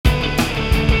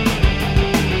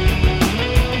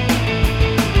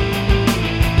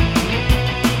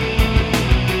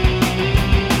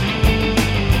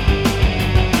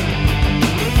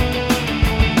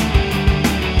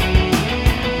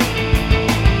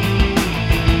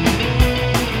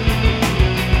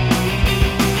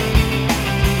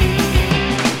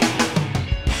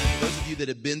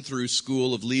been through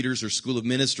School of Leaders or School of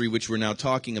Ministry, which we're now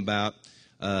talking about,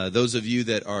 those of you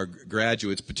that are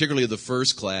graduates, particularly the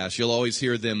first class, you'll always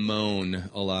hear them moan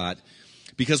a lot.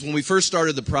 Because when we first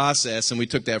started the process and we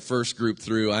took that first group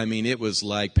through, I mean, it was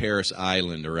like Paris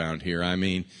Island around here. I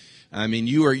mean,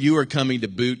 you were coming to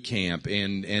boot camp,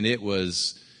 and it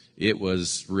was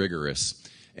rigorous,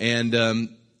 and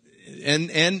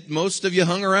most of you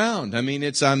hung around. I mean,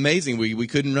 it's amazing. We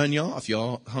couldn't run you off.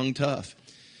 Y'all hung tough.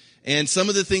 And some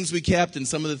of the things we kept and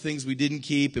some of the things we didn't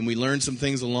keep, and we learned some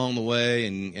things along the way,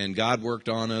 and God worked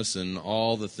on us, and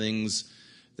all the things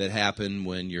that happen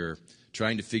when you're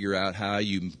trying to figure out how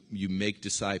you make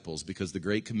disciples, because the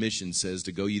Great Commission says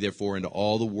to go ye therefore into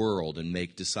all the world and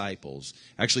make disciples.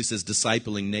 Actually says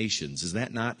discipling nations. Is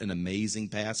that not an amazing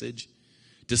passage?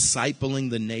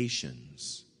 Discipling the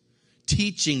nations.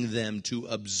 Teaching them to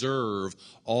observe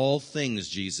all things,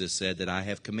 Jesus said, that I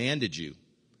have commanded you.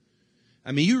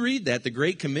 I mean, you read that, the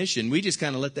Great Commission, we just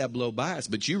kind of let that blow by us,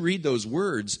 but you read those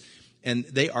words, and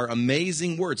they are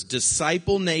amazing words.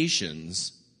 Disciple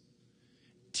nations,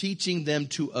 teaching them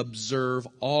to observe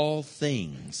all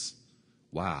things.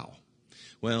 Wow.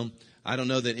 Well, I don't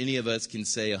know that any of us can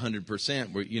say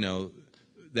 100%,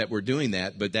 that we're doing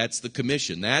that, but that's the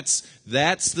commission. That's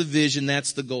the vision,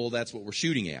 that's the goal, that's what we're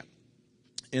shooting at.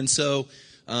 And so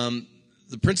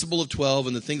the principle of 12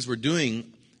 and the things we're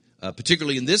doing,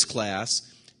 particularly in this class,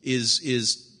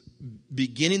 is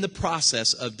beginning the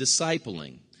process of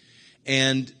discipling.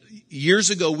 And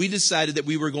years ago, we decided that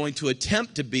we were going to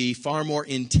attempt to be far more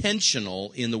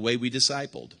intentional in the way we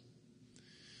discipled.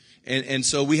 And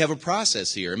so we have a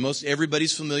process here. And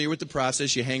everybody's familiar with the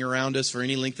process. You hang around us for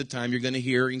any length of time, you're going to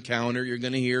hear encounter, you're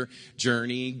going to hear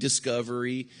journey,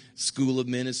 discovery, school of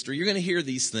ministry. You're going to hear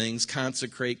these things,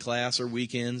 consecrate class or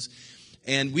weekends.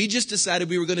 And we just decided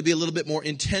we were going to be a little bit more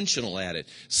intentional at it.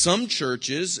 Some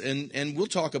churches, and we'll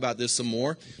talk about this some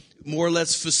more or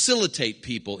less facilitate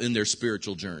people in their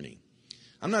spiritual journey.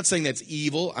 I'm not saying that's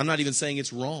evil. I'm not even saying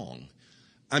it's wrong.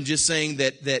 I'm just saying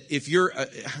that if you're,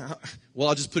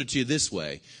 I'll just put it to you this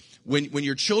way. When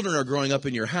your children are growing up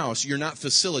in your house, you're not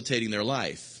facilitating their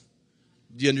life.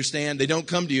 Do you understand? They don't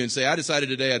come to you and say, I decided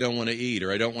today I don't want to eat,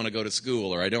 or I don't want to go to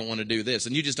school, or I don't want to do this.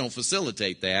 And you just don't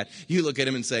facilitate that. You look at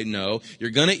them and say, no, you're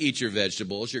going to eat your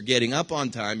vegetables. You're getting up on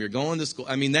time. You're going to school.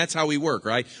 I mean, that's how we work,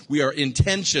 right? We are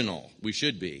intentional. We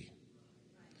should be.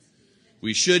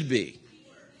 We should be.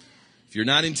 If you're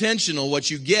not intentional, what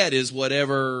you get is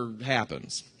whatever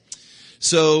happens.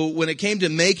 So when it came to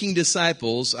making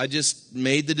disciples, I just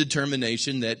made the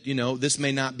determination that, this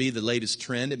may not be the latest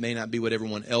trend. It may not be what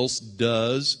everyone else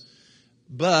does.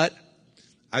 But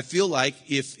I feel like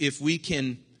if we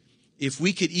could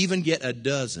even get a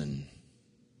dozen.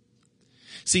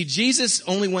 See, Jesus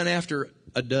only went after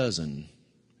a dozen.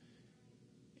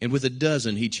 And with a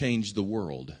dozen, he changed the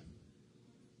world.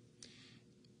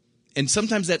 And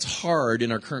sometimes that's hard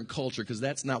in our current culture because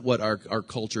that's not what our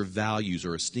culture values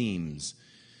or esteems.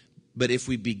 But if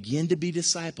we begin to be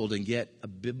discipled and get a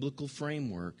biblical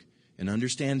framework and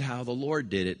understand how the Lord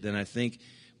did it, then I think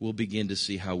we'll begin to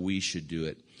see how we should do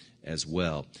it as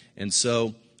well. And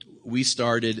so we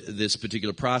started this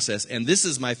particular process, and this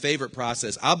is my favorite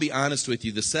process. I'll be honest with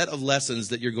you, the set of lessons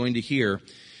that you're going to hear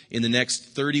in the next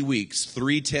 30 weeks,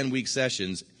 3 10-week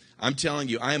sessions, I'm telling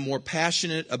you, I am more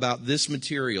passionate about this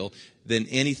material than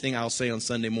anything I'll say on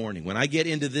Sunday morning. When I get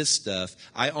into this stuff,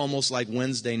 I almost like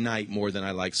Wednesday night more than I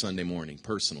like Sunday morning,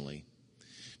 personally.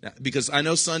 Now, because I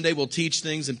know Sunday will teach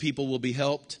things and people will be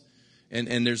helped.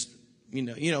 And there's,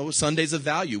 Sunday's a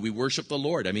value. We worship the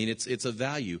Lord. I mean, it's a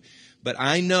value. But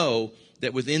I know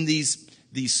that within these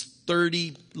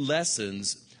 30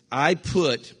 lessons, I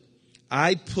put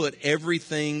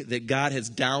everything that God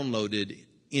has downloaded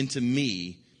into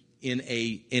me in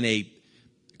a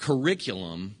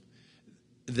curriculum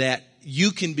that you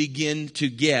can begin to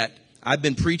get. I've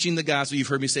been preaching the gospel. You've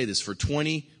heard me say this for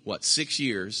 6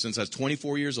 years, since I was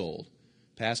 24 years old.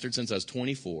 Pastored since I was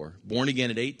 24. Born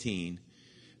again at 18.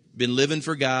 Been living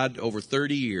for God over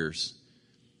 30 years.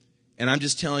 And I'm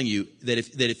just telling you that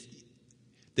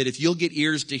if you'll get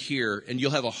ears to hear and you'll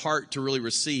have a heart to really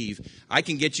receive, I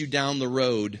can get you down the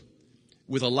road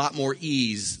with a lot more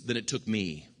ease than it took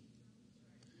me.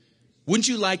 Wouldn't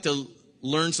you like to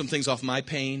learn some things off my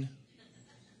pain?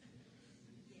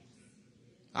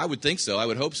 I would think so. I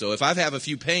would hope so. If I have a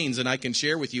few pains and I can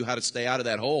share with you how to stay out of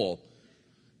that hole,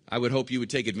 I would hope you would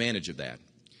take advantage of that.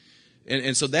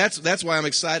 And so that's why I'm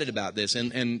excited about this.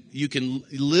 And you can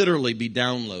literally be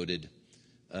downloaded,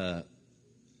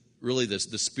 really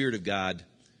the Spirit of God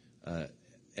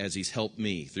as He's helped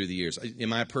me through the years.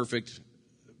 Am I a perfect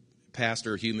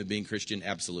pastor, human being, Christian?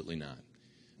 Absolutely not.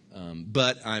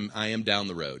 But I am down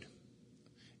the road.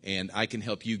 And I can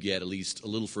help you get at least a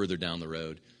little further down the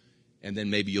road. And then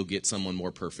maybe you'll get someone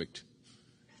more perfect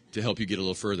to help you get a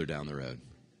little further down the road.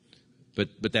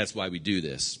 But that's why we do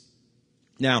this.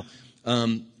 Now,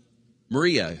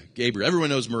 Maria Gabriel, everyone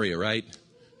knows Maria, right?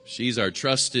 She's our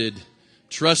trusted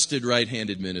right-hand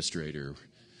administrator.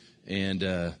 And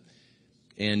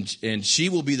she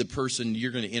will be the person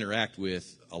you're going to interact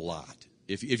with a lot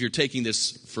if you're taking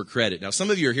this for credit. Now, some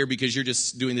of you are here because you're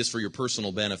just doing this for your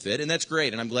personal benefit, and that's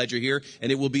great, and I'm glad you're here,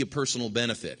 and it will be a personal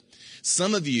benefit.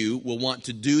 Some of you will want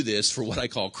to do this for what I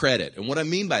call credit. And what I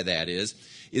mean by that is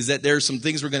that there are some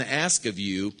things we're going to ask of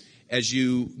you as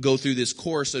you go through this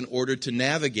course in order to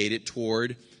navigate it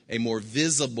toward a more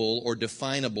visible or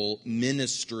definable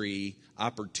ministry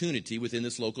opportunity within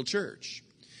this local church.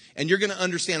 And you're going to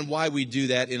understand why we do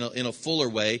that in a fuller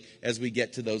way as we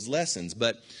get to those lessons.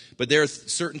 But there are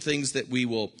certain things that we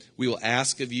will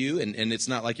ask of you, and it's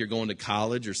not like you're going to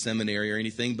college or seminary or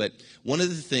anything. But one of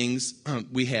the things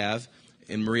we have,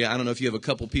 and Maria, I don't know if you have a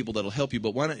couple people that'll help you,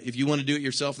 but if you want to do it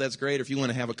yourself, that's great. Or if you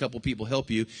want to have a couple people help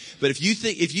you, but if you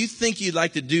think you'd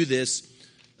like to do this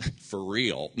for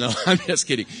real, no, I'm just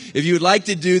kidding. If you would like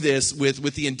to do this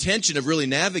with the intention of really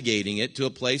navigating it to a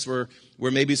place where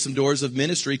maybe some doors of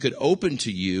ministry could open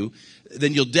to you,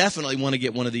 then you'll definitely want to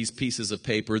get one of these pieces of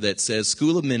paper that says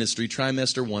School of Ministry,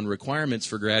 Trimester 1, Requirements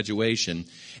for Graduation.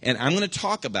 And I'm going to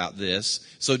talk about this,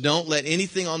 so don't let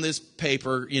anything on this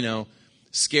paper,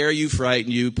 scare you,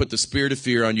 frighten you, put the spirit of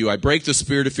fear on you. I break the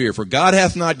spirit of fear, for God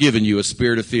hath not given you a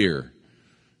spirit of fear,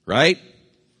 right?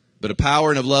 But a power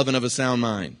and of love and of a sound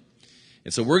mind.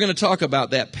 And so we're going to talk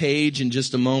about that page in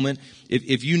just a moment.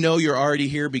 If you know you're already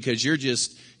here because you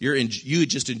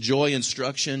just enjoy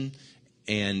instruction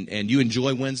and you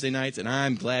enjoy Wednesday nights, and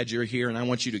I'm glad you're here, and I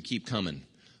want you to keep coming.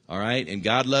 All right? And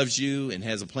God loves you and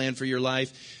has a plan for your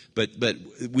life. But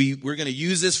we're going to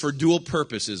use this for dual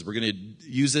purposes. We're going to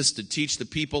use this to teach the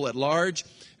people at large,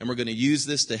 and we're going to use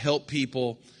this to help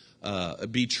people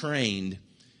be trained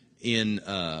in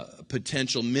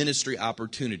potential ministry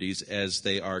opportunities as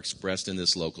they are expressed in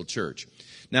this local church.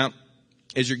 Now,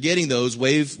 as you're getting those,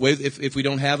 wave. If we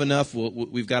don't have enough,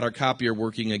 we've got our copier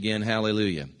working again.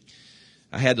 Hallelujah.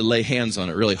 I had to lay hands on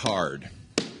it really hard.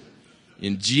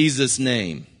 In Jesus'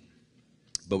 name.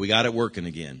 But we got it working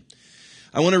again.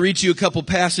 I want to read you a couple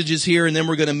passages here, and then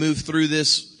we're going to move through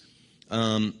this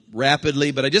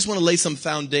rapidly. But I just want to lay some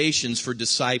foundations for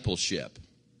discipleship.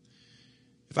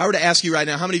 If I were to ask you right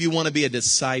now, how many of you want to be a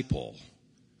disciple?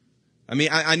 I mean,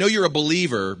 I know you're a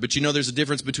believer, but there's a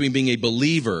difference between being a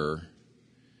believer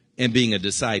and being a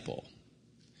disciple.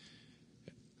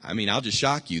 I mean, I'll just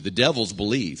shock you. The devils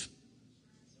believe.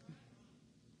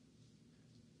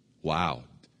 Wow.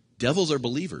 Devils are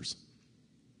believers.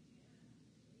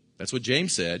 That's what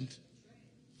James said.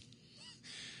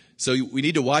 So we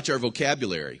need to watch our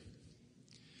vocabulary.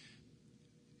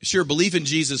 Sure, belief in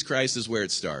Jesus Christ is where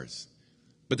it starts.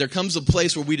 But there comes a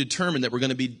place where we determine that we're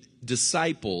going to be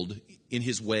discipled in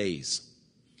his ways.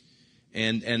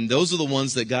 And those are the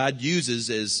ones that God uses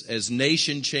as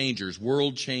nation changers,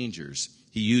 world changers.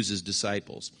 He uses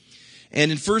disciples.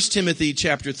 And in 1 Timothy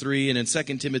chapter 3 and in 2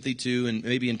 Timothy 2 and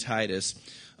maybe in Titus,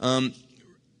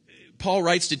 Paul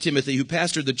writes to Timothy, who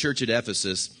pastored the church at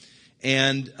Ephesus.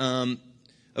 And,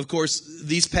 of course,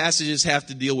 these passages have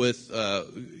to deal with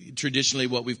traditionally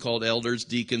what we've called elders,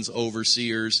 deacons,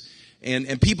 overseers.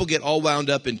 And people get all wound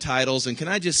up in titles. And can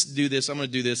I just do this? I'm going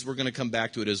to do this. We're going to come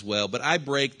back to it as well. But I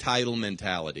break title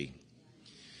mentality.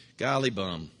 Golly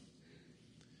bum.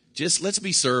 Just let's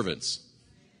be servants.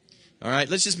 All right?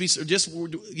 Let's just be,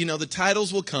 the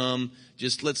titles will come.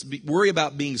 Just worry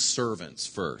about being servants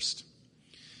first.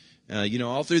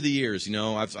 All through the years,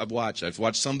 I've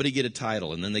watched somebody get a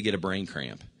title and then they get a brain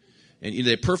cramp. And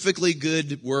they're perfectly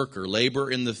good worker,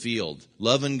 labor in the field,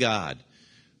 loving God.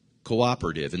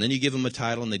 Cooperative, and then you give them a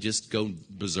title and they just go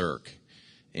berserk.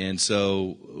 And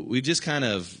so we've just kind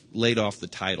of laid off the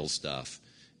title stuff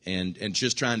and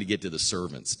just trying to get to the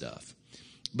servant stuff.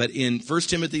 But in 1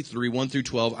 Timothy 3, 1 through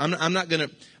 12, I'm not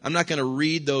gonna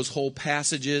read those whole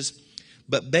passages,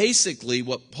 but basically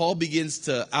what Paul begins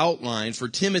to outline for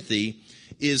Timothy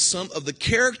is some of the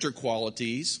character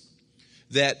qualities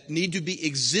that need to be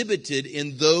exhibited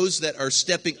in those that are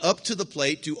stepping up to the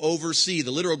plate to oversee. The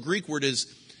literal Greek word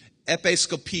is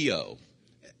episkopio.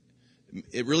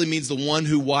 It really means the one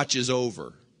who watches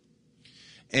over.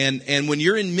 And when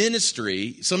you're in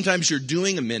ministry, sometimes you're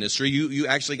doing a ministry, you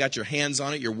actually got your hands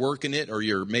on it, you're working it,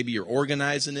 or maybe you're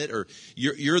organizing it, or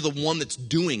you're the one that's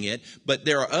doing it. But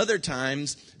there are other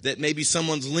times that maybe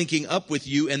someone's linking up with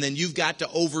you, and then you've got to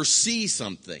oversee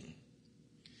something.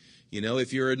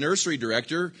 If you're a nursery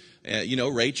director,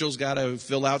 Rachel's got to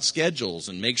fill out schedules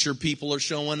and make sure people are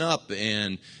showing up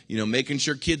and, making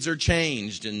sure kids are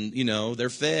changed and, they're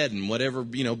fed and whatever,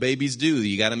 babies do.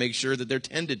 You got to make sure that they're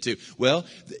tended to. Well,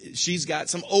 she's got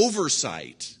some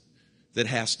oversight that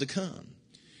has to come.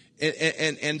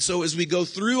 And so as we go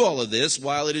through all of this,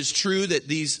 while it is true that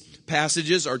these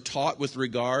passages are taught with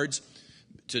regards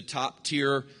to top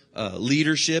tier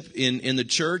leadership in the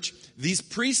church, these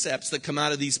precepts that come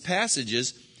out of these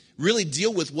passages really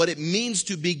deal with what it means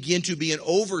to begin to be an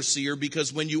overseer,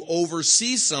 because when you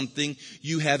oversee something,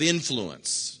 you have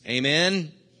influence.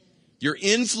 Amen? You're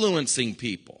influencing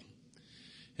people.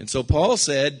 And so Paul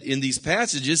said in these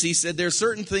passages, he said there are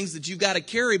certain things that you've got to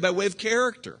carry by way of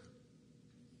character.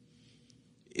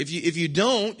 If you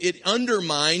don't, it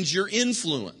undermines your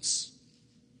influence.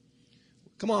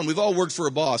 Come on, we've all worked for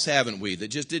a boss, haven't we, that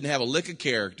just didn't have a lick of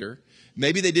character.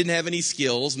 Maybe they didn't have any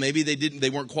skills. Maybe they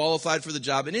weren't qualified for the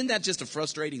job. And isn't that just a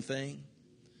frustrating thing?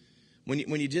 When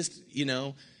you just,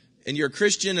 and you're a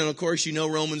Christian, and of course you know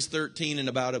Romans 13 and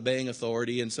about obeying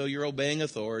authority, and so you're obeying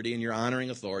authority and you're honoring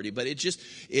authority. But it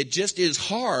just is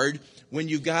hard when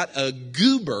you've got a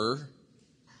goober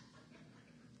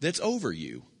that's over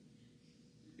you.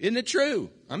 Isn't it true?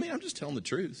 I'm just telling the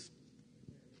truth.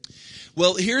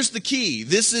 Well, here's the key.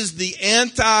 This is the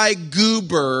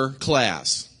anti-goober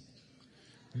class.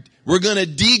 We're going to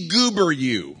de-goober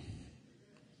you.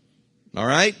 All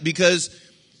right? Because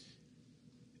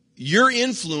your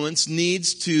influence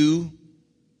needs to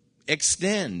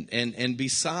extend and be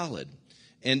solid.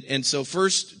 And so 1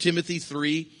 Timothy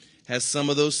 3 has some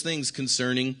of those things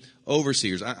concerning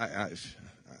overseers. I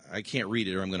can't read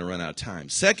it or I'm going to run out of time.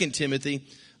 2 Timothy,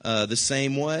 the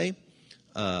same way.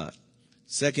 2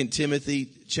 Timothy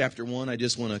chapter 1, I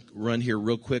just want to run here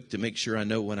real quick to make sure I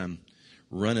know what I'm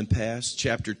running past.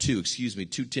 Chapter 2, 2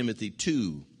 Timothy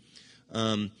 2.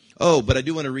 But I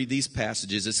do want to read these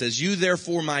passages. It says, "You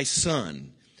therefore, my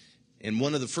son," and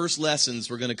one of the first lessons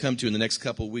we're going to come to in the next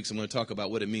couple of weeks, I'm going to talk about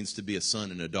what it means to be a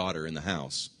son and a daughter in the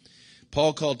house.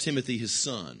 Paul called Timothy his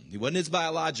son. He wasn't his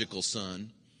biological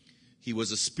son. He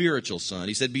was a spiritual son.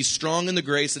 He said, "Be strong in the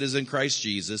grace that is in Christ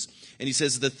Jesus." And he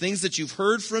says, "The things that you've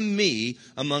heard from me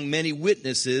among many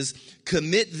witnesses,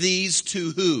 commit these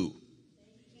to" who?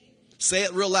 Say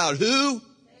it real loud. Who?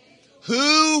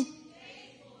 Who?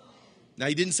 Now,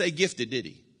 he didn't say gifted, did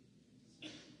he?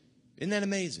 Isn't that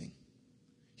amazing?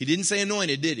 He didn't say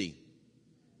anointed, did he?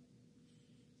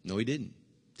 No, he didn't.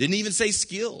 Didn't even say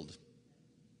skilled.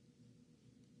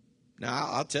 Now,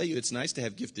 I'll tell you, it's nice to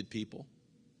have gifted people.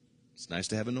 It's nice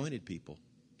to have anointed people.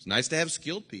 It's nice to have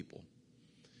skilled people.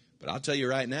 But I'll tell you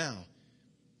right now,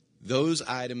 those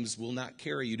items will not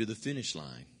carry you to the finish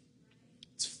line.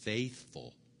 It's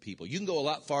faithful people. You can go a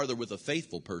lot farther with a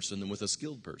faithful person than with a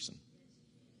skilled person.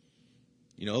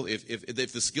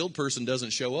 If the skilled person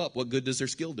doesn't show up, what good does their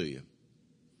skill do you?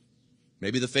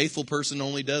 Maybe the faithful person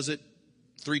only does it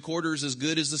 3/4 as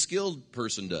good as the skilled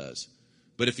person does.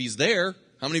 But if he's there,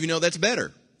 how many of you know that's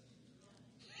better?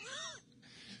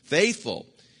 Faithful.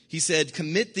 He said,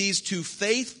 commit these to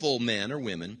faithful men or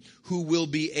women who will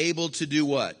be able to do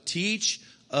what? Teach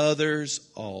others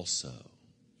also.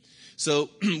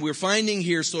 So we're finding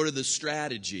here sort of the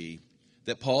strategy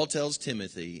that Paul tells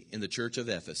Timothy in the church of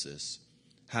Ephesus,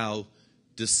 how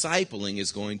discipling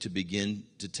is going to begin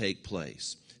to take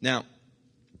place. Now,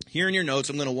 here in your notes,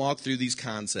 I'm going to walk through these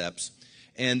concepts.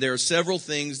 And there are several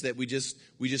things that we just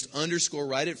underscore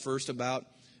right at first about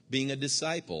being a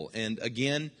disciple. And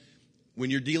again, when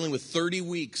you're dealing with 30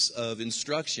 weeks of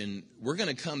instruction, we're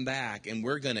going to come back and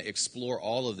we're going to explore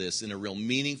all of this in a real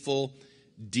meaningful,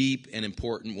 deep, and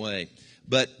important way.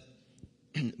 But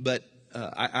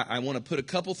I want to put a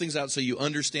couple things out so you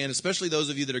understand, especially those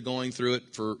of you that are going through it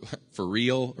for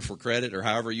real or for credit or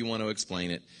however you want to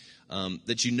explain it,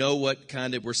 that you know what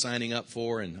kind of we're signing up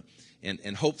for,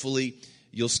 and hopefully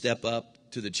you'll step up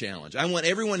to the challenge. I want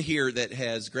everyone here that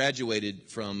has graduated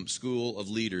from School of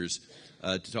Leaders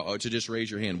to just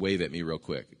raise your hand, wave at me real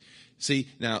quick. See,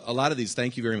 now, a lot of these,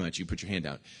 thank you very much. You put your hand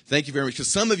down. Thank you very much, because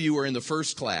some of you were in the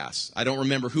first class. I don't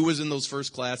remember who was in those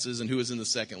first classes and who was in the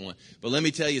second one. But let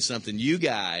me tell you something. You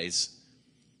guys,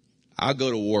 I'll go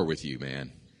to war with you,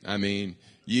 man. I mean,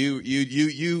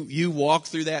 you walk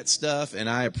through that stuff, and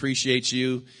I appreciate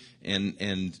you.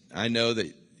 And I know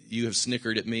that you have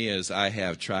snickered at me as I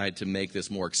have tried to make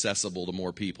this more accessible to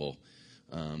more people.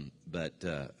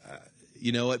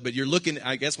 You know what? But you're looking,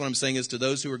 I guess what I'm saying is to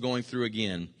those who are going through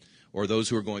again, or those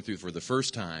who are going through for the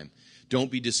first time,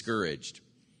 don't be discouraged.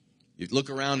 You look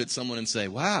around at someone and say,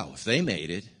 wow, if they made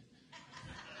it,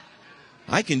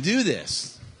 I can do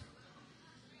this.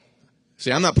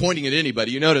 See, I'm not pointing at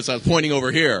anybody. You notice I was pointing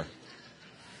over here.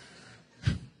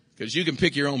 Because you can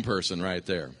pick your own person right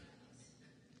there.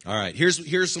 All right,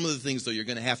 here's some of the things, though, you're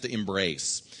going to have to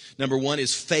embrace. Number one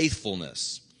is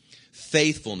faithfulness.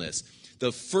 Faithfulness.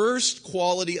 The first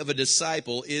quality of a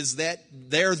disciple is that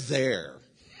they're there.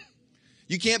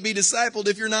 You can't be discipled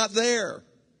if you're not there.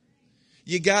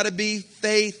 You got to be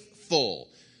faithful.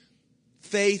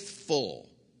 Faithful.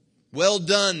 Well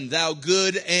done, thou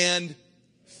good and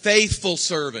faithful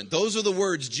servant. Those are the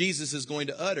words Jesus is going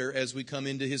to utter as we come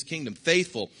into his kingdom.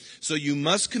 Faithful. So you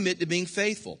must commit to being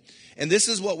faithful. And this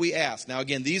is what we ask. Now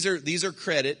again, these are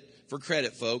credit for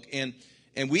credit folk. And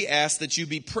we ask that you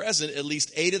be present at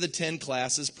least 8 of the 10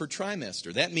 classes per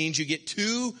trimester. That means you get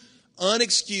 2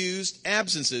 unexcused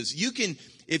absences. You can,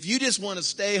 if you just want to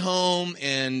stay home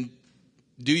and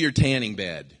do your tanning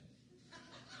bed,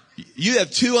 you have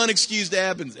 2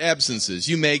 unexcused absences.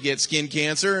 You may get skin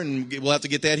cancer, and we'll have to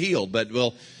get that healed. But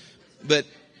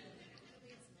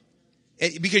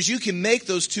because you can make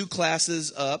those 2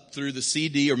 classes up through the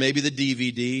CD or maybe the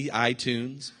DVD,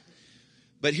 iTunes.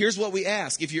 But here's what we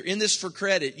ask. If you're in this for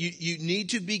credit, you need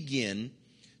to begin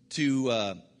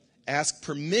to ask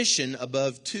permission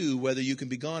above 2 whether you can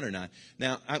be gone or not.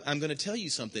 Now, I'm going to tell you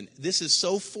something. This is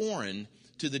so foreign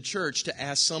to the church to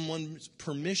ask someone's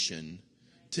permission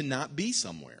to not be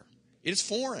somewhere. It's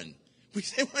foreign. We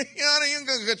say, well, you're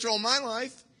going to control my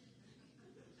life.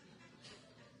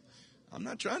 I'm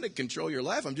not trying to control your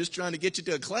life. I'm just trying to get you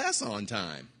to a class on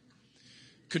time.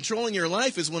 Controlling your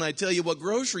life is when I tell you what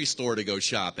grocery store to go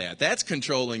shop at. That's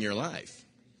controlling your life.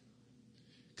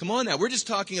 Come on now. We're just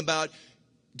talking about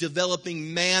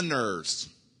developing manners.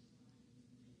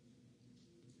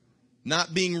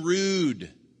 Not being rude.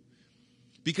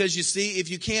 Because you see, if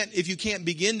you can't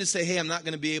begin to say, hey, I'm not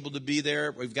going to be able to be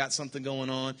there, we've got something going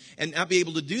on, and not be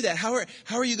able to do that, how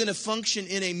are you going to function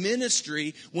in a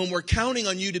ministry when we're counting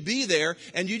on you to be there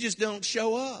and you just don't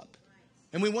show up?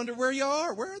 And we wonder where you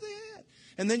are. Where are they at?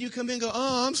 And then you come in and go,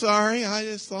 oh, I'm sorry. I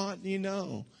just thought,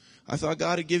 I thought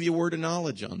God would give you a word of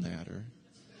knowledge on that. Or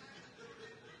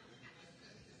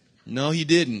no, he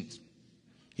didn't.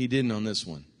 He didn't on this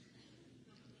one.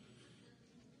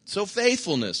 So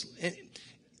faithfulness.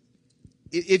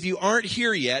 If you aren't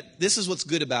here yet, this is what's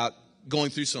good about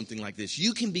going through something like this.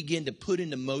 You can begin to put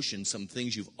into motion some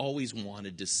things you've always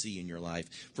wanted to see in your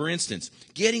life. For instance,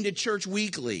 getting to church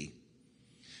weekly,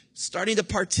 starting to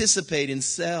participate in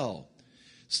cell,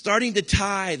 starting to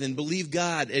tithe and believe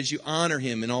God as you honor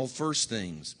him in all first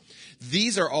things.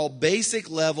 These are all basic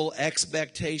level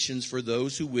expectations for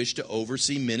those who wish to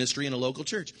oversee ministry in a local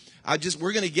church.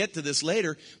 We're going to get to this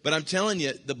later, but I'm telling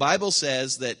you, the Bible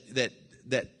says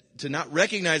that to not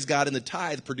recognize God in the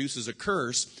tithe produces a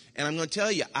curse. And I'm going to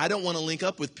tell you, I don't want to link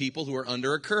up with people who are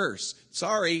under a curse.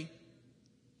 Sorry.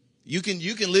 You can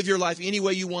live your life any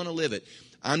way you want to live it.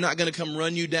 I'm not going to come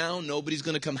run you down. Nobody's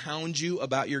going to come hound you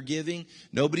about your giving.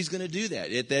 Nobody's going to do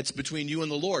that. That's between you and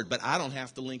the Lord, but I don't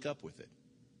have to link up with it.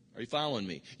 Are you following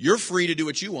me? You're free to do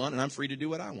what you want, and I'm free to do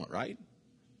what I want, right?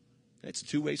 It's a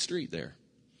two-way street there.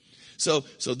 So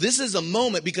this is a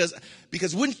moment because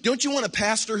don't you want a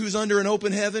pastor who's under an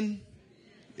open heaven?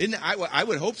 I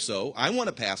would hope so. I want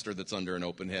a pastor that's under an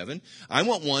open heaven. I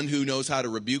want one who knows how to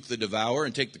rebuke the devourer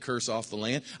and take the curse off the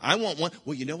land. I want one.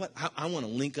 Well, you know what? I want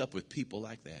to link up with people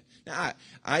like that. Now,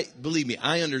 believe me,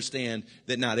 I understand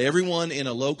that not everyone in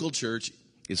a local church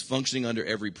is functioning under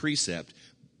every precept.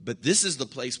 But this is the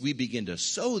place we begin to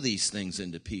sow these things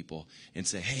into people and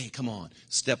say, hey, come on,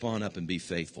 step on up and be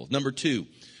faithful. Number 2,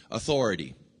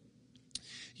 authority.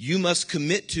 You must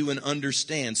commit to and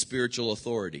understand spiritual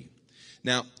authority.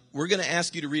 Now, we're going to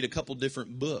ask you to read a couple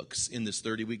different books in this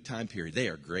 30-week time period. They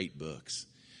are great books.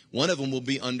 One of them will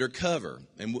be Undercover,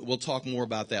 and we'll talk more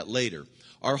about that later.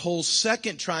 Our whole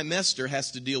second trimester has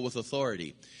to deal with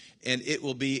authority. And it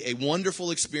will be a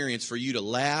wonderful experience for you to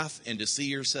laugh and to see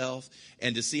yourself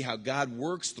and to see how God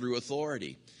works through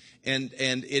authority. And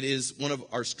it is one of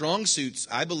our strong suits,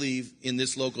 I believe, in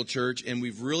this local church. And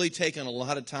we've really taken a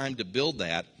lot of time to build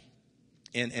that.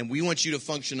 And we want you to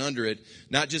function under it,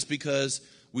 not just because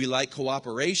we like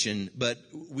cooperation, but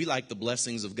we like the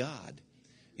blessings of God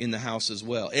in the house as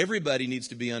well. Everybody needs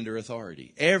to be under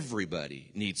authority.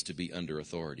 Everybody needs to be under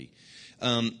authority.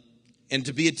 And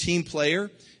to be a team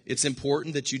player, it's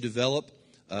important that you develop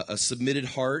a submitted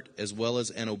heart as well as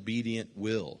an obedient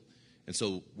will. And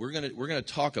so we're gonna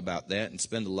talk about that and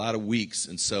spend a lot of weeks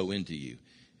and sow into you.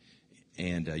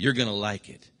 And you're going to like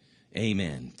it.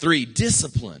 Amen. 3,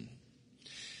 discipline.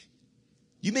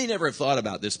 You may never have thought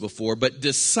about this before, but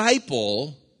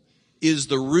disciple is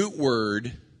the root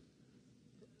word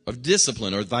of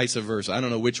discipline, or vice versa. I don't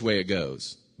know which way it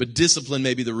goes. But discipline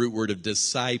may be the root word of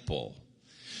disciple.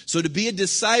 So to be a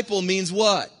disciple means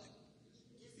what?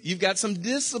 You've got some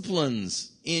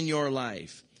disciplines in your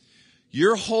life.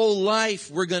 Your whole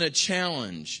life we're going to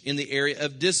challenge in the area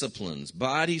of disciplines,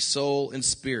 body, soul, and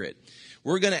spirit.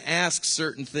 We're going to ask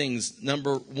certain things.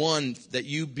 Number one, that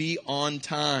you be on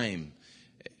time.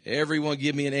 Everyone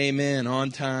give me an amen,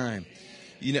 on time.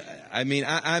 You know, I mean,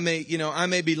 I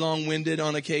may be long-winded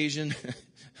on occasion,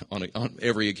 on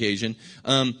every occasion.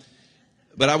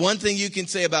 But one thing you can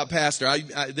say about Pastor,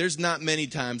 there's not many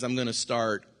times I'm going to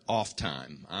start off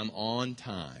time. I'm on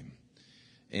time.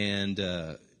 And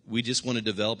we just want to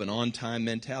develop an on-time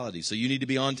mentality. So you need to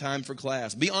be on time for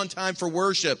class. Be on time for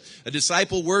worship. A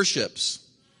disciple worships.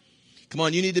 Come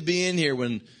on, you need to be in here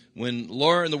when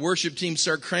Laura and the worship team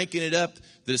start cranking it up.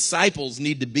 The disciples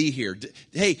need to be here.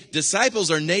 Hey, disciples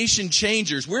are nation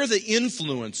changers. We're the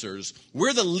influencers.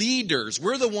 We're the leaders.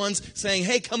 We're the ones saying,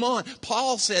 hey, come on.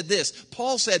 Paul said this.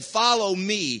 Paul said, follow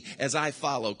me as I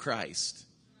follow Christ.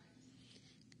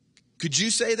 Could you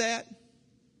say that?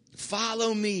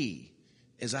 Follow me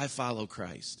as I follow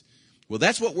Christ. Well,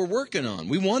 that's what we're working on.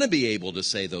 We want to be able to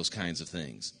say those kinds of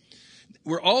things.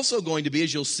 We're also going to be,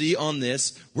 as you'll see on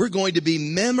this, we're going to be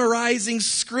memorizing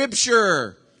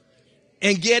Scripture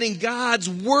and getting God's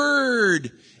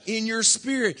Word in your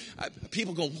spirit.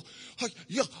 People go,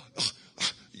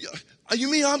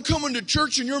 you mean I'm coming to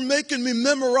church and you're making me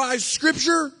memorize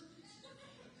Scripture?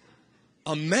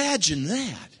 Imagine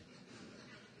that.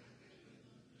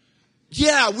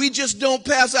 Yeah, we just don't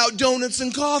pass out donuts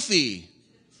and coffee.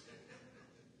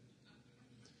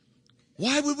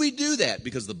 Why would we do that?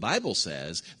 Because the Bible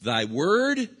says, thy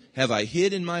word have I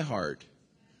hid in my heart,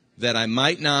 that I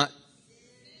might not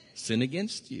sin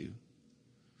against you.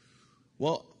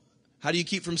 Well, how do you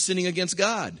keep from sinning against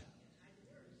God?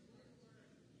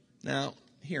 Now,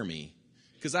 hear me.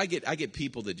 Because I get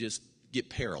people that just get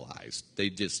paralyzed.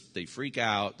 They freak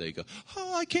out. They go,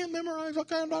 oh, I can't memorize.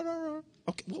 Okay,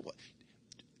 well,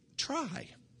 try.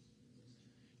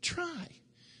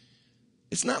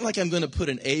 It's not like I'm going to put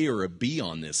an A or a B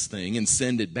on this thing and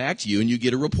send it back to you and you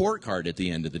get a report card at the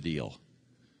end of the deal.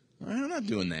 I'm not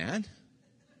doing that.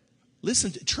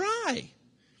 Listen, try.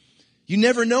 You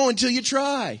never know until you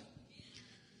try.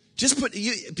 Just put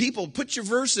your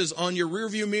verses on your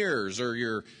rearview mirrors or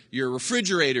your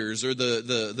refrigerators or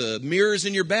the mirrors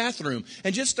in your bathroom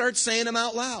and just start saying them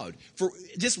out loud for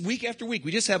just week after week.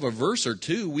 We just have a verse or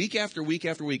two week after week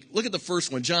after week. Look at the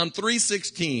first one, John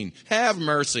 3:16. Have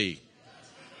mercy.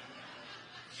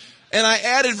 And I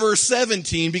added verse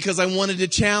 17 because I wanted to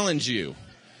challenge you.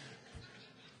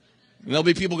 And there'll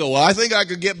be people go, well, I think I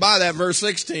could get by that verse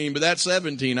 16, but that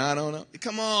 17, I don't know.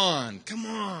 Come on.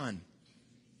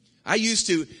 I used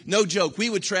to, no joke, we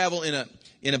would travel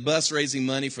in a bus raising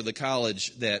money for the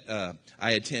college that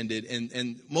I attended,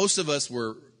 and most of us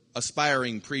were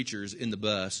aspiring preachers in the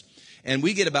bus. And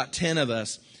we get about 10 of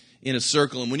us in a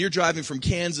circle. And when you're driving from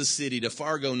Kansas City to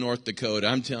Fargo, North Dakota,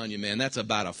 I'm telling you, man, that's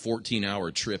about a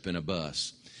 14-hour trip in a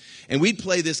bus. And we'd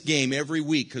play this game every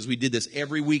week because we did this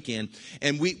every weekend.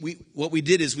 And what we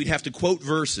did is we'd have to quote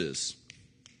verses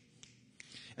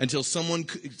until someone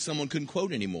couldn't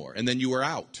quote anymore. And then you were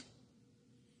out.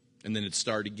 And then it'd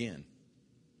start again.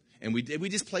 And we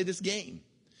just played this game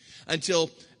until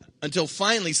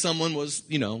finally someone was,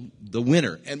 the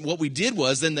winner. And what we did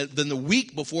was then the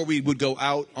week before we would go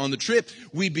out on the trip,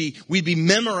 we'd be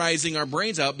memorizing our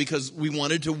brains out because we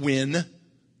wanted to win.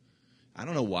 I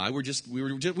don't know why. We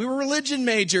were religion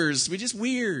majors. We're just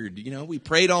weird. We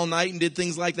prayed all night and did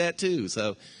things like that too.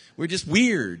 So we're just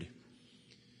weird.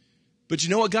 But you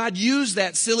know what? God used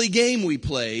that silly game we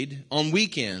played on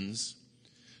weekends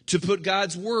to put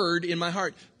God's word in my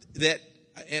heart.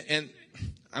 And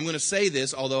I'm going to say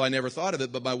this, although I never thought of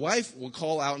it, but my wife will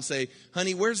call out and say,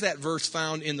 honey, where's that verse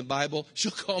found in the Bible?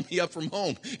 She'll call me up from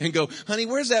home and go, honey,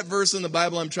 where's that verse in the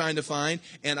Bible I'm trying to find?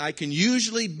 And I can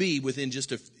usually be within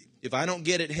if I don't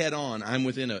get it head on, I'm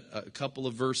within a couple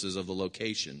of verses of the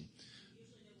location.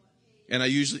 And I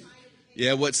usually,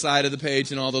 what side of the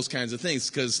page and all those kinds of things,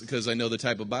 because I know the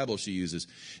type of Bible she uses.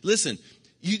 Listen,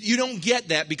 you don't get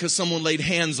that because someone laid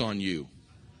hands on you.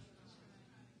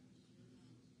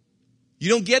 You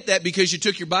don't get that because you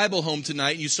took your Bible home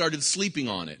tonight and you started sleeping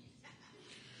on it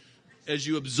as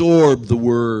you absorbed the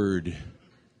word.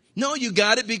 No, you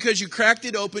got it because you cracked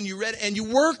it open, you read it, and you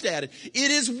worked at it. It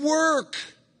is work.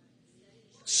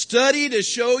 Study to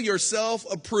show yourself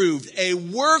approved, a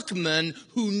workman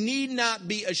who need not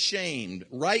be ashamed,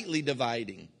 rightly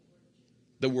dividing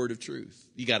the word of truth.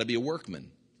 You got to be a workman,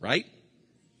 right?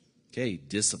 Okay,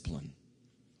 discipline.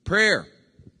 Prayer.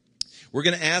 We're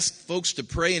going to ask folks to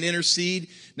pray and intercede.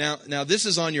 Now this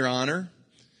is on your honor.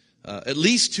 At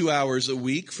least 2 hours a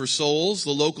week for souls,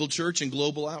 the local church, and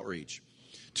global outreach.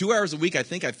 2 hours a week, I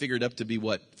think I figured up to be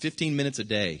 15 minutes a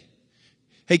day.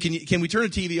 Hey, can we turn the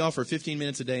TV off for 15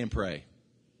 minutes a day and pray?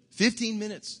 15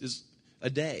 minutes is a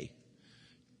day.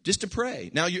 Just to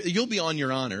pray. Now, you'll be on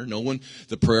your honor. No one,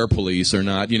 the prayer police are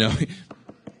not,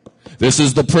 this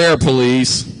is the prayer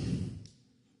police.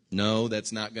 No,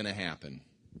 that's not going to happen.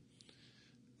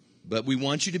 But we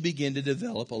want you to begin to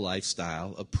develop a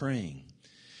lifestyle of praying.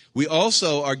 We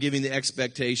also are giving the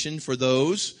expectation for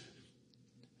those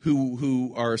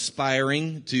who are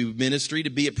aspiring to ministry to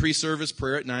be at pre-service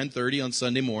prayer at 9:30 on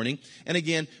Sunday morning. And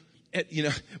again,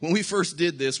 when we first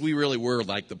did this, we really were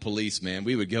like the police, man.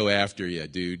 We would go after you,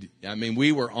 dude. I mean,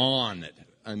 we were on it.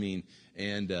 I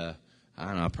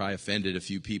don't know, I probably offended a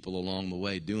few people along the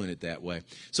way doing it that way.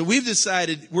 So we've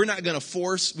decided we're not going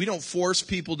to we don't force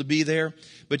people to be there.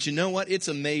 But you know what? It's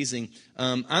amazing.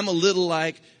 I'm a little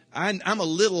like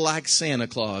Santa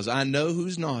Claus. I know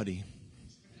who's naughty.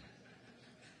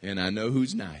 And I know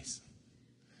who's nice.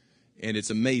 And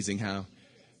it's amazing how...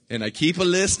 And I keep a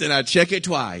list and I check it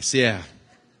twice. Yeah.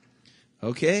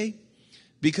 Okay?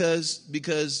 Because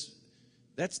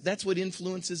that's what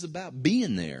influence is about.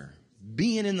 Being there.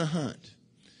 Being in the hunt.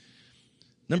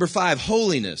 Number 5,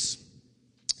 holiness.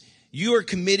 You are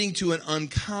committing to an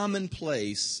uncommon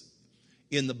place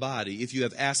in the body if you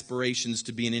have aspirations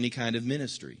to be in any kind of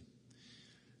ministry.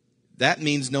 That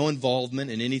means no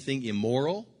involvement in anything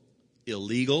immoral,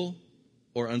 illegal,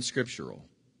 or unscriptural.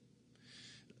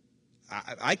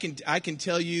 I can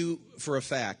tell you for a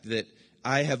fact that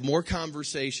I have more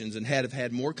conversations and have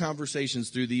had more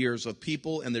conversations through the years of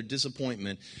people and their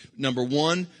disappointment. Number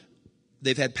one,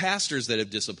 they've had pastors that have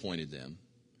disappointed them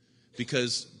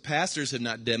because pastors have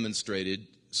not demonstrated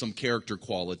some character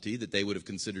quality that they would have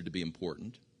considered to be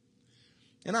important.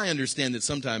 And I understand that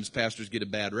sometimes pastors get a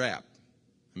bad rap.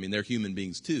 I mean, they're human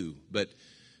beings too, but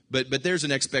there's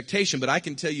an expectation. But I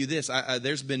can tell you this: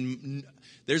 there's been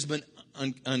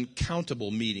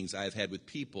uncountable meetings I've had with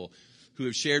people who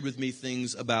have shared with me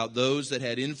things about those that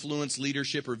had influence,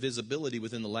 leadership, or visibility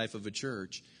within the life of a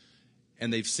church,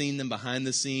 and they've seen them behind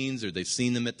the scenes, or they've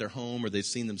seen them at their home, or they've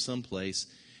seen them someplace,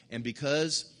 and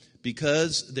because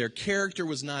their character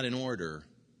was not in order,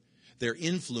 their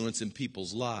influence in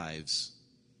people's lives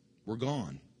were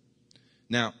gone.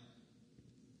 Now,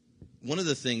 one of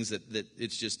the things that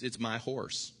it's my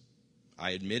horse.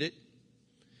 I admit it.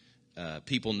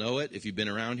 People know it if you've been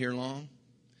around here long.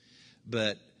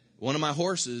 But one of my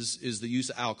horses is the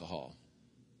use of alcohol.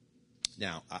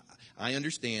 Now, I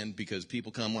understand because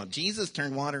people come on, Jesus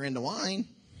turned water into wine.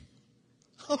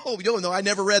 Oh, no, I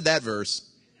never read that verse.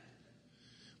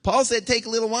 Paul said, take a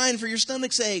little wine for your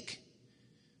stomach's sake.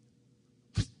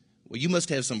 Well, you must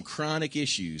have some chronic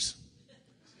issues.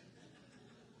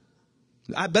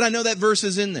 But I know that verse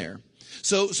is in there.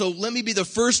 So let me be the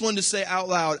first one to say out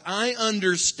loud, I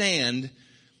understand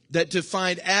that to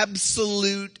find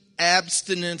absolute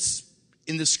abstinence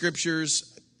in the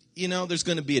scriptures, there's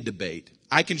going to be a debate.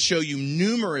 I can show you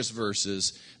numerous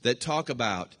verses that talk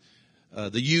about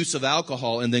the use of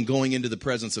alcohol and then going into the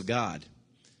presence of God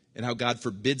and how God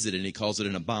forbids it and he calls it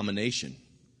an abomination.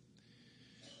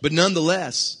 But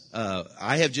nonetheless,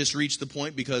 I have just reached the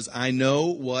point because I know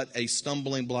what a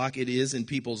stumbling block it is in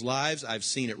people's lives. I've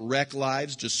seen it wreck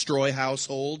lives, destroy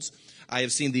households. I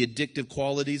have seen the addictive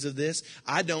qualities of this.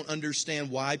 I don't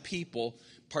understand why people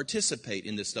participate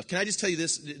in this stuff. Can I just tell you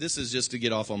this? This is just to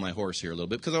get off on my horse here a little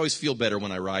bit because I always feel better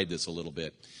when I ride this a little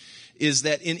bit. Is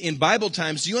that in Bible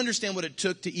times, do you understand what it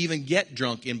took to even get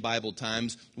drunk in Bible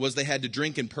times was they had to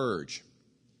drink and purge.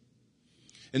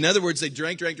 In other words, they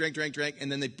drank, and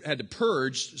then they had to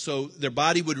purge so their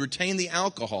body would retain the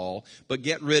alcohol but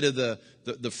get rid of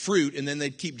the fruit, and then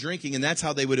they'd keep drinking, and that's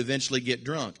how they would eventually get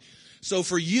drunk. So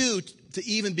for you to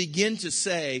even begin to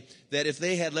say that if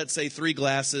they had, let's say, 3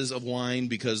 glasses of wine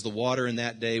because the water in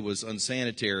that day was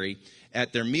unsanitary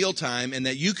at their mealtime, and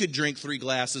that you could drink 3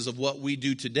 glasses of what we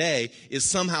do today is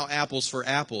somehow apples for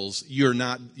apples, you're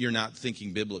not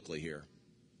thinking biblically here.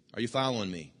 Are you following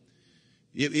me?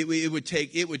 It would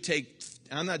take,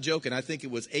 I'm not joking, I think it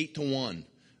was 8-1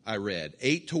 I read.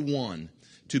 8-1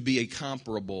 to be a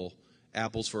comparable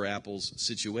apples for apples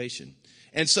situation.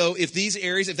 And so if these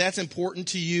areas, if that's important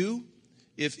to you,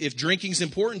 if drinking's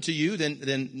important to you,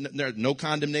 then there's no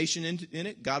condemnation in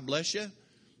it. God bless you.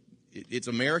 It's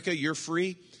America, you're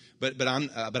free, but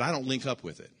I don't link up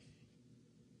with it.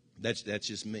 That's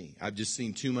just me. I've just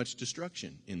seen too much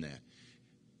destruction in that.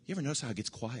 You ever notice how it gets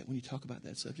quiet when you talk about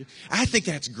that subject? I think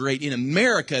that's great. In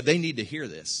America, they need to hear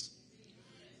this.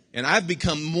 And I've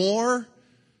become more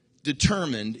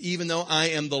determined, even though I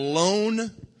am the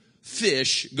lone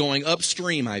fish going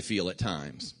upstream, I feel at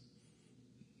times.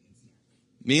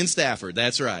 Me and Stafford,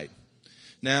 that's right.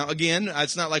 Now, again,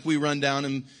 it's not like we run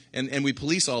down and we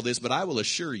police all this, but I will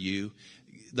assure you,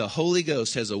 the Holy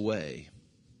Ghost has a way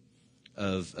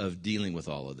of dealing with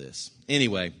all of this.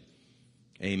 Anyway,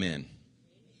 amen.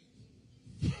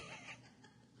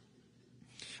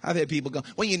 I've had people go,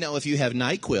 well, if you have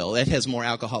NyQuil, that has more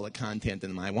alcoholic content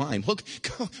than my wine. Well,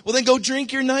 then go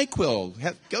drink your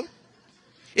NyQuil. Go.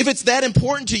 If it's that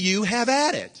important to you, have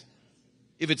at it.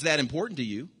 If it's that important to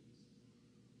you.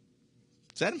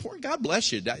 It's that important. God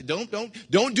bless you. Don't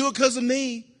do it because of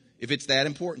me. If it's that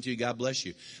important to you, God bless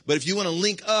you. But if you want to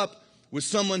link up with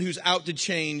someone who's out to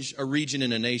change a region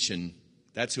and a nation,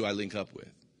 that's who I link up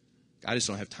with. I just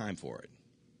don't have time for it.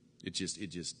 It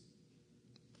just.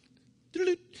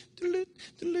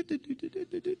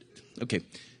 Okay.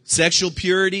 Sexual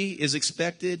purity is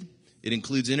expected. It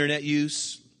includes internet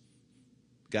use.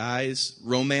 Guys,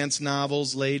 romance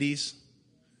novels, ladies,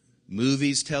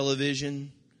 movies,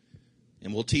 television.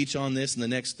 And we'll teach on this in the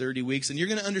next 30 weeks. And you're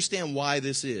going to understand why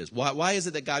this is. Why is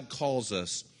it that God calls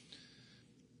us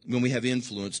when we have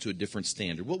influence to a different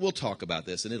standard? We'll talk about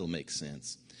this and it'll make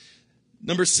sense.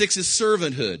 Number 6 is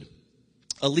servanthood.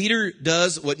 A leader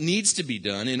does what needs to be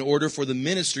done in order for the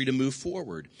ministry to move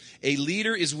forward. A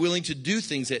leader is willing to do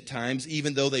things at times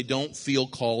even though they don't feel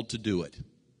called to do it.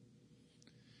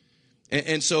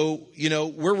 And so,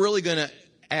 we're really going to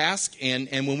ask, and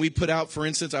when we put out, for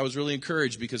instance, I was really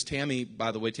encouraged because Tammy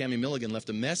Milligan left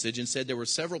a message and said there were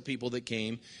several people that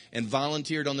came and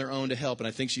volunteered on their own to help. And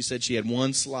I think she said she had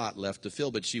one slot left to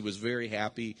fill, but she was very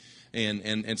happy.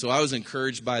 And so I was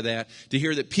encouraged by that, to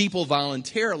hear that people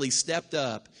voluntarily stepped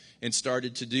up and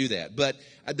started to do that. But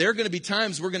there are going to be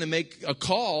times we're going to make a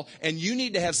call, and you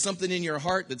need to have something in your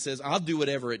heart that says, I'll do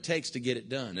whatever it takes to get it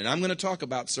done. And I'm going to talk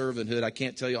about servanthood. I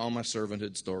can't tell you all my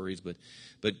servanthood stories, but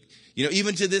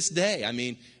even to this day,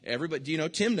 everybody,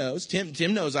 Tim knows.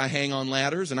 Tim knows I hang on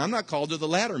ladders, and I'm not called to the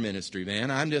ladder ministry,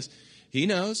 man. He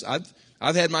knows.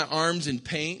 I've had my arms in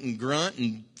paint and grunt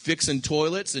and fixing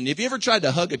toilets. And if you ever tried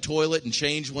to hug a toilet and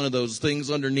change one of those things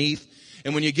underneath,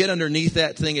 and when you get underneath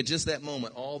that thing, at just that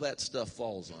moment, all that stuff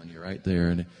falls on you right there.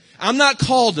 And I'm not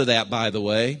called to that, by the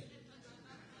way.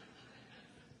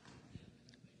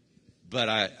 But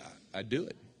I do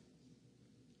it.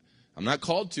 I'm not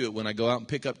called to it when I go out and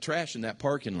pick up trash in that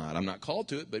parking lot. I'm not called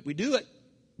to it, but we do it.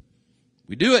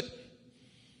 We do it.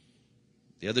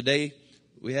 The other day,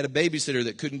 we had a babysitter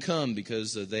that couldn't come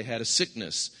because they had a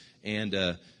sickness. And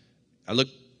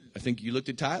I think you looked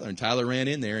at Tyler, and Tyler ran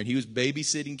in there, and he was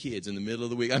babysitting kids in the middle of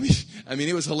the week.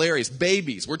 It was hilarious.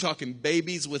 Babies. We're talking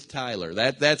babies with Tyler.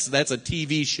 That's a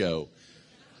TV show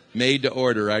made to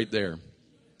order right there.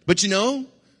 But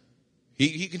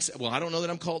he can say, well, I don't know that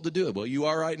I'm called to do it. Well, you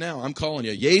are right now. I'm calling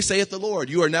you. Yea, saith the Lord.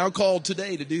 You are now called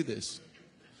today to do this.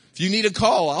 If you need a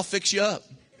call, I'll fix you up.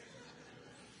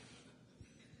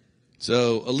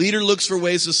 So a leader looks for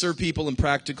ways to serve people in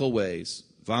practical ways.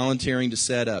 Volunteering to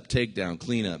set up, take down,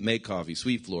 clean up, make coffee,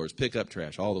 sweep floors, pick up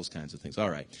trash, all those kinds of things. All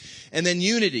right. And then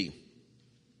unity.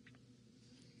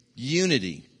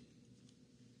 Unity.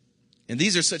 And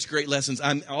these are such great lessons.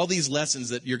 All these lessons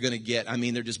that you're going to get,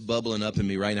 they're just bubbling up in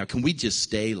me right now. Can we just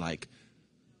stay like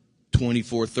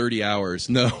 24, 30 hours?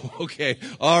 No. Okay.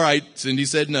 All right. Cindy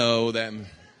said no.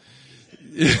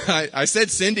 I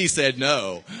said Cindy said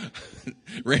no.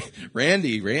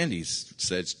 Randy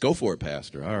says, go for it,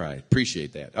 Pastor. All right.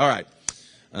 Appreciate that. All right.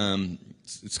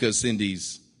 It's because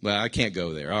Cindy's, I can't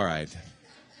go there. All right.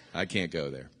 I can't go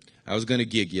there. I was going to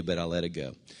gig you, but I'll let it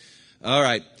go. All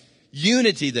right.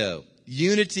 Unity, though.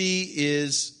 Unity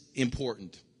is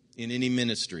important in any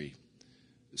ministry.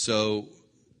 So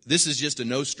this is just a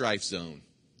no strife zone.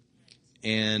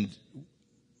 And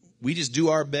we just do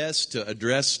our best to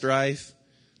address strife.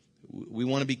 We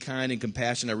want to be kind and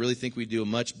compassionate. I really think we do a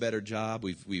much better job.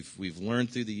 We've learned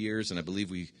through the years, and I believe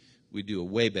we do a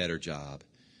way better job.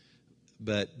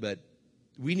 But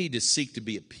we need to seek to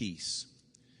be at peace.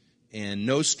 And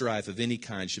no strife of any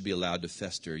kind should be allowed to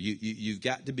fester. You've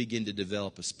got to begin to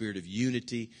develop a spirit of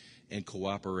unity and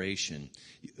cooperation.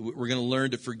 We're going to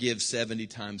learn to forgive 70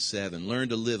 times 7. Learn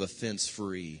to live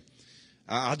offense-free.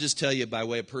 I'll just tell you by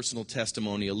way of personal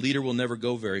testimony, a leader will never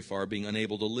go very far being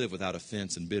unable to live without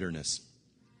offense and bitterness.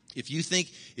 If you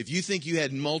think you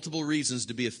had multiple reasons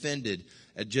to be offended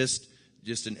at just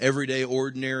an everyday,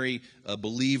 ordinary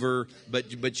believer,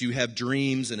 but you have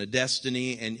dreams and a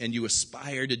destiny and you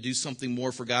aspire to do something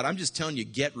more for God, I'm just telling you,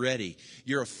 get ready.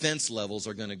 Your offense levels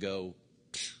are going to go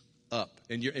up,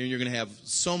 and you're going to have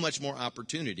so much more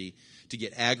opportunity to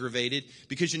get aggravated.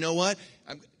 Because you know what?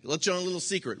 I'll let you on a little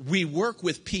secret. We work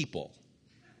with people.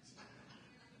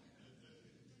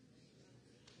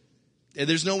 And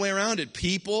there's no way around it.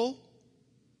 People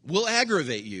will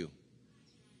aggravate you.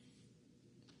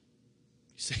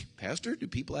 You say, Pastor, do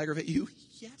people aggravate you?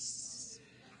 Yes.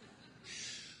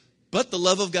 But the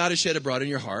love of God is shed abroad in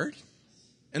your heart,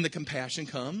 and the compassion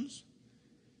comes.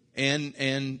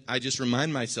 And I just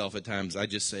remind myself at times, I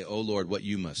just say, oh, Lord, what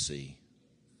you must see.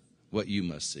 What you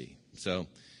must see. So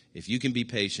if you can be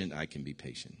patient, I can be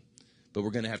patient. But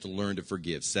we're going to have to learn to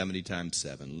forgive 70 times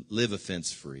 7. Live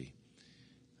offense-free.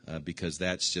 Because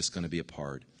that's just going to be a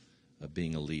part of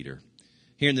being a leader.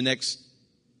 Here in the next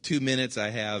 2 minutes, I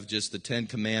have just the 10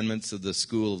 commandments of the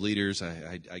School of Leaders.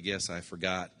 I guess I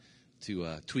forgot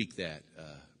to tweak that,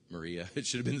 Maria. It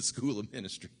should have been the School of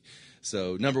Ministry.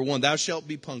 So, number 1, thou shalt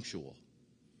be punctual.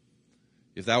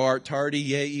 If thou art tardy,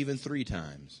 yea, even 3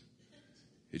 times,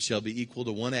 it shall be equal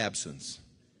to 1 absence.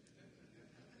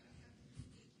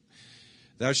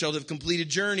 Thou shalt have completed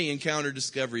journey and counter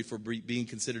discovery for being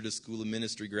considered a School of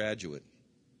Ministry graduate.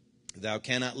 Thou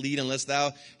cannot lead unless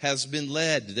thou hast been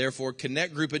led. Therefore,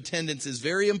 connect group attendance is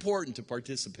very important to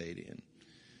participate in.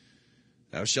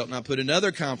 Thou shalt not put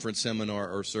another conference, seminar,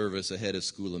 or service ahead of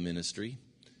School of Ministry.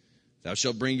 Thou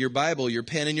shalt bring your Bible, your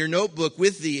pen, and your notebook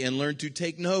with thee and learn to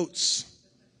take notes.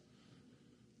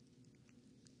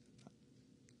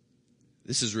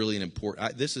 This is really an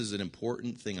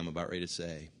important thing I'm about ready to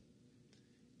say.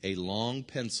 A long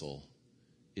pencil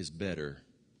is better.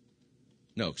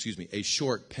 A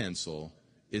short pencil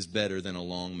is better than a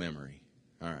long memory.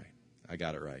 All right, I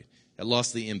got it right. I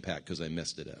lost the impact because I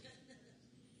messed it up.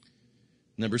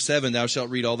 Number 7, thou shalt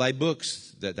read all thy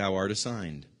books that thou art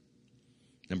assigned.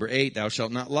 Number 8, thou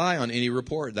shalt not lie on any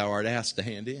report thou art asked to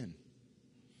hand in.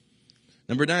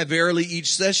 Number 9, verily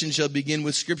each session shall begin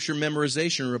with scripture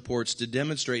memorization reports to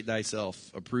demonstrate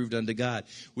thyself approved unto God,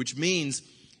 which means,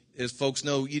 as folks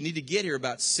know, you need to get here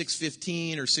about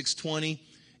 6:15 or 6:20,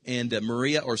 and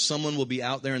Maria or someone will be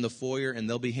out there in the foyer, and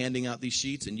they'll be handing out these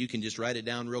sheets, and you can just write it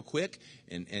down real quick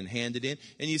and hand it in.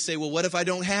 And you say, well, what if I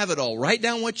don't have it all? Write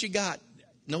down what you got.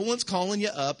 No one's calling you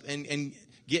up and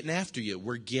getting after you.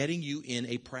 We're getting you in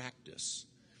a practice.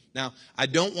 Now, I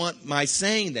don't want my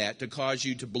saying that to cause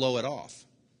you to blow it off.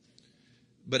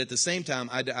 But at the same time,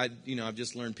 I've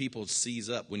just learned people seize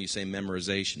up when you say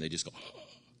memorization. They just go,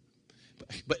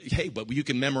 But you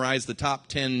can memorize the top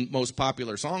 10 most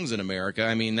popular songs in America.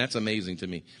 I mean, that's amazing to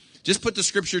me. Just put the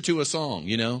scripture to a song,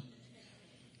 And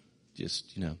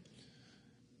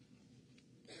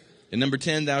number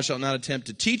 10, thou shalt not attempt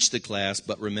to teach the class,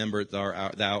 but remember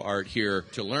thou art here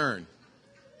to learn.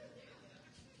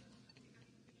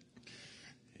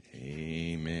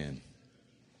 Amen.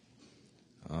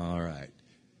 All right.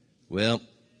 Well,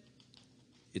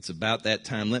 it's about that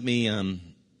time. Let me...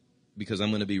 because I'm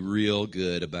going to be real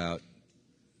good about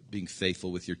being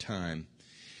faithful with your time.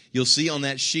 You'll see on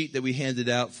that sheet that we handed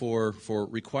out for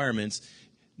requirements,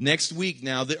 next week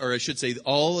now, or I should say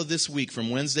all of this week, from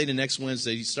Wednesday to next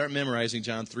Wednesday, you start memorizing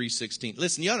John 3:16.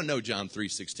 Listen, you ought to know John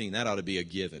 3:16. That ought to be a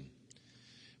given.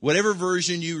 Whatever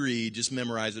version you read, just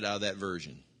memorize it out of that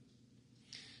version.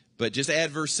 But just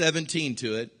add verse 17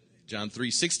 to it, John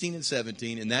 3:16 and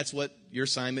 17, and that's what your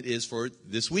assignment is for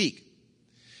this week.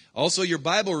 Also, your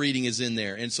Bible reading is in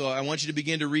there. And so I want you to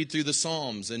begin to read through the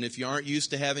Psalms. And if you aren't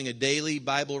used to having a daily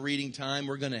Bible reading time,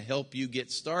 we're going to help you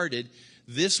get started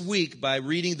this week by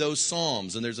reading those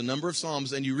Psalms. And there's a number of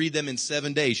Psalms, and you read them in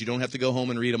 7 days. You don't have to go home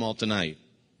and read them all tonight.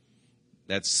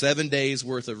 That's 7 days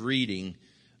worth of reading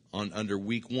under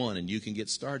week 1, and you can get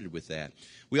started with that.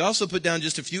 We also put down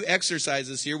just a few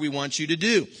exercises here we want you to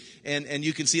do. And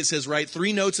you can see it says, write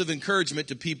 3 notes of encouragement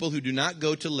to people who do not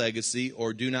go to Legacy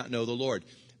or do not know the Lord.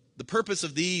 The purpose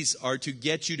of these are to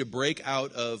get you to break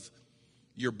out of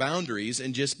your boundaries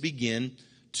and just begin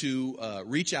to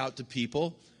reach out to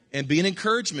people and be an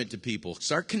encouragement to people.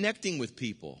 Start connecting with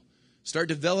people. Start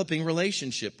developing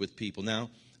relationship with people. Now,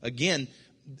 again,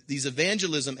 these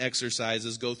evangelism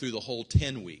exercises go through the whole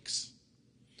 10 weeks.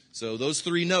 So those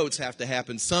 3 notes have to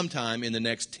happen sometime in the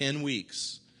next 10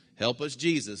 weeks. Help us,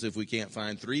 Jesus, if we can't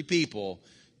find 3 people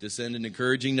to send an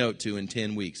encouraging note to in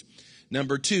 10 weeks.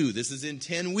 Number 2, this is in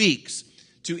 10 weeks,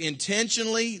 to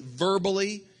intentionally,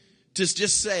 verbally, to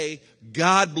just say,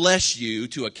 God bless you,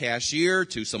 to a cashier,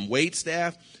 to some wait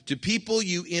staff, to people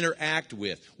you interact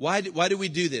with. Why do we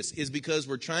do this? Is because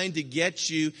we're trying to get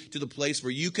you to the place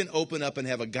where you can open up and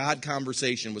have a God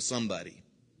conversation with somebody.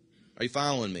 Are you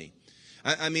following me?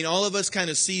 I mean, all of us kind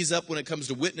of seize up when it comes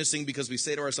to witnessing because we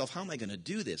say to ourselves, how am I going to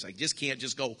do this? I just can't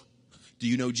just go, do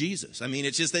you know Jesus? I mean,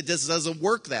 it's just that this doesn't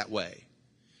work that way.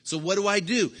 So what do I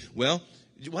do? Well,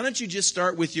 why don't you just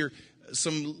start with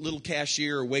some little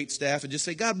cashier or wait staff and just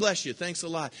say, God bless you, thanks a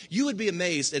lot. You would be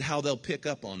amazed at how they'll pick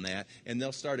up on that, and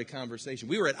they'll start a conversation.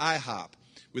 We were at IHOP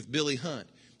with Billy Hunt,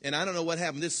 and I don't know what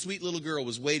happened. This sweet little girl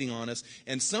was waiting on us,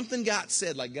 and something got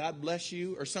said, like God bless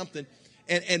you or something,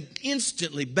 and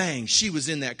instantly, bang, she was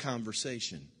in that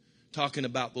conversation, talking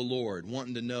about the Lord,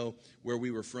 wanting to know where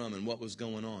we were from and what was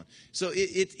going on. So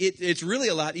it's really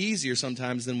a lot easier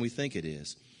sometimes than we think it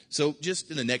is. So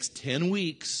just in the next 10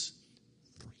 weeks,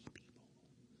 3 people.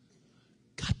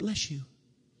 God bless you.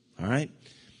 All right?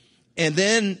 And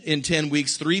then in 10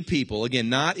 weeks, 3 people. Again,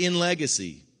 not in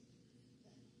legacy.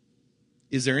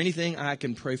 Is there anything I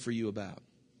can pray for you about?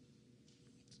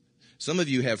 Some of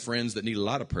you have friends that need a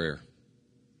lot of prayer.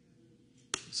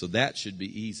 So that should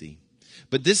be easy.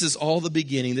 But this is all the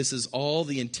beginning. This is all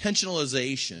the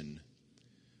intentionalization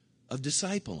of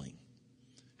discipling.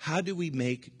 How do we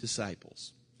make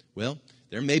disciples? Well,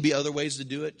 there may be other ways to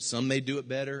do it. Some may do it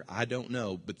better. I don't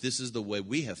know. But this is the way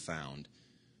we have found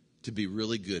to be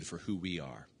really good for who we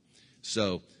are.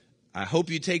 So I hope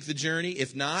you take the journey.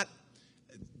 If not,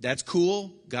 that's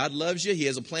cool. God loves you. He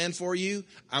has a plan for you.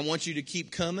 I want you to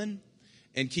keep coming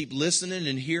and keep listening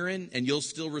and hearing, and you'll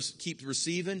still keep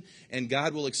receiving, and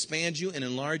God will expand you and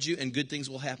enlarge you, and good things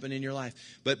will happen in your life.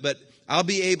 But I'll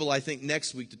be able, I think,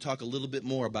 next week to talk a little bit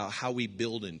more about how we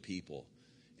build in people.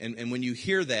 And when you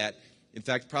hear that, in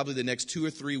fact, probably the next 2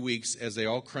 or 3 weeks as they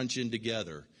all crunch in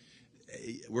together,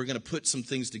 we're going to put some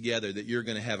things together that you're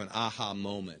going to have an aha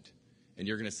moment. And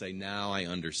you're going to say, now I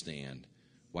understand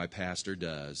why Pastor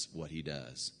does what he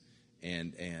does.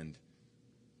 And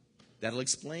that'll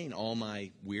explain all my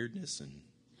weirdness and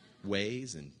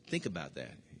ways. And think about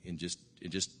that. In just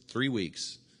 3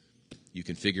 weeks, you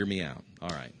can figure me out. All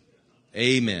right.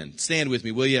 Amen. Stand with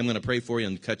me, will you? I'm going to pray for you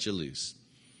and cut you loose.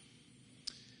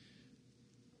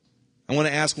 I want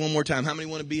to ask one more time, how many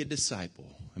want to be a disciple?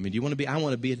 I mean, do you want to be? I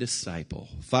want to be a disciple.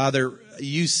 Father,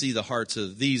 you see the hearts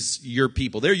of these, your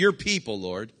people. They're your people,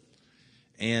 Lord.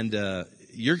 And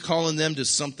you're calling them to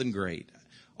something great.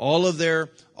 All of their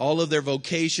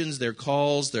vocations, their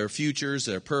calls, their futures,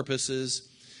 their purposes.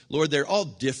 Lord, they're all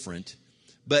different.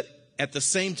 But at the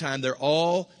same time, they're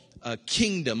all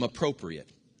kingdom appropriate.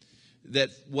 That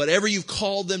whatever you've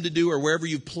called them to do or wherever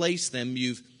you've placed them,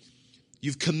 you've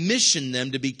commissioned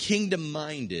them to be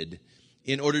kingdom-minded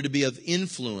in order to be of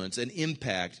influence and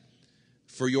impact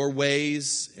for your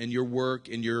ways and your work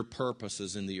and your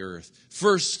purposes in the earth.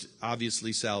 First,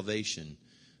 obviously, salvation.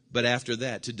 But after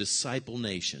that, to disciple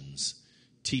nations,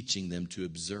 teaching them to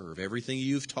observe everything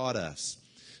you've taught us.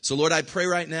 So, Lord, I pray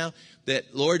right now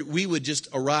that, Lord, we would just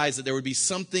arise, that there would be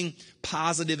something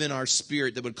positive in our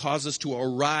spirit that would cause us to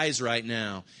arise right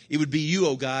now. It would be you,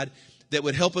 oh God, that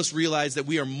would help us realize that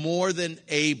we are more than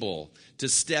able to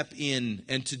step in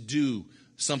and to do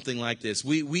something like this.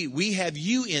 We have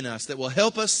you in us that will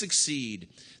help us succeed,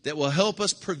 that will help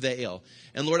us prevail.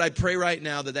 And Lord, I pray right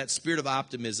now that spirit of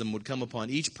optimism would come upon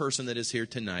each person that is here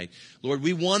tonight. Lord,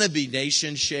 we want to be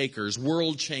nation shakers,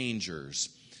 world changers.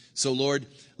 So Lord,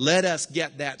 let us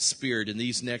get that spirit in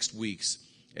these next weeks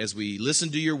as we listen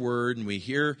to your word and we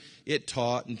hear it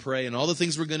taught and pray and all the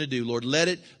things we're going to do. Lord,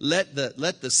 let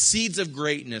the seeds of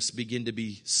greatness begin to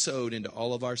be sowed into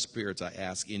all of our spirits, I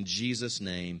ask, in Jesus'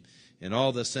 name. And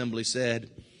all the assembly said,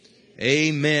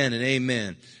 amen and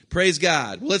amen. Praise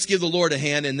God. Well, let's give the Lord a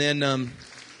hand, and then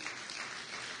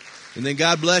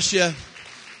God bless you.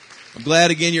 I'm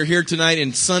glad again you're here tonight,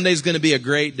 and Sunday's going to be a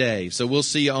great day. So we'll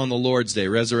see you on the Lord's Day,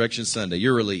 Resurrection Sunday.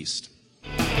 You're released.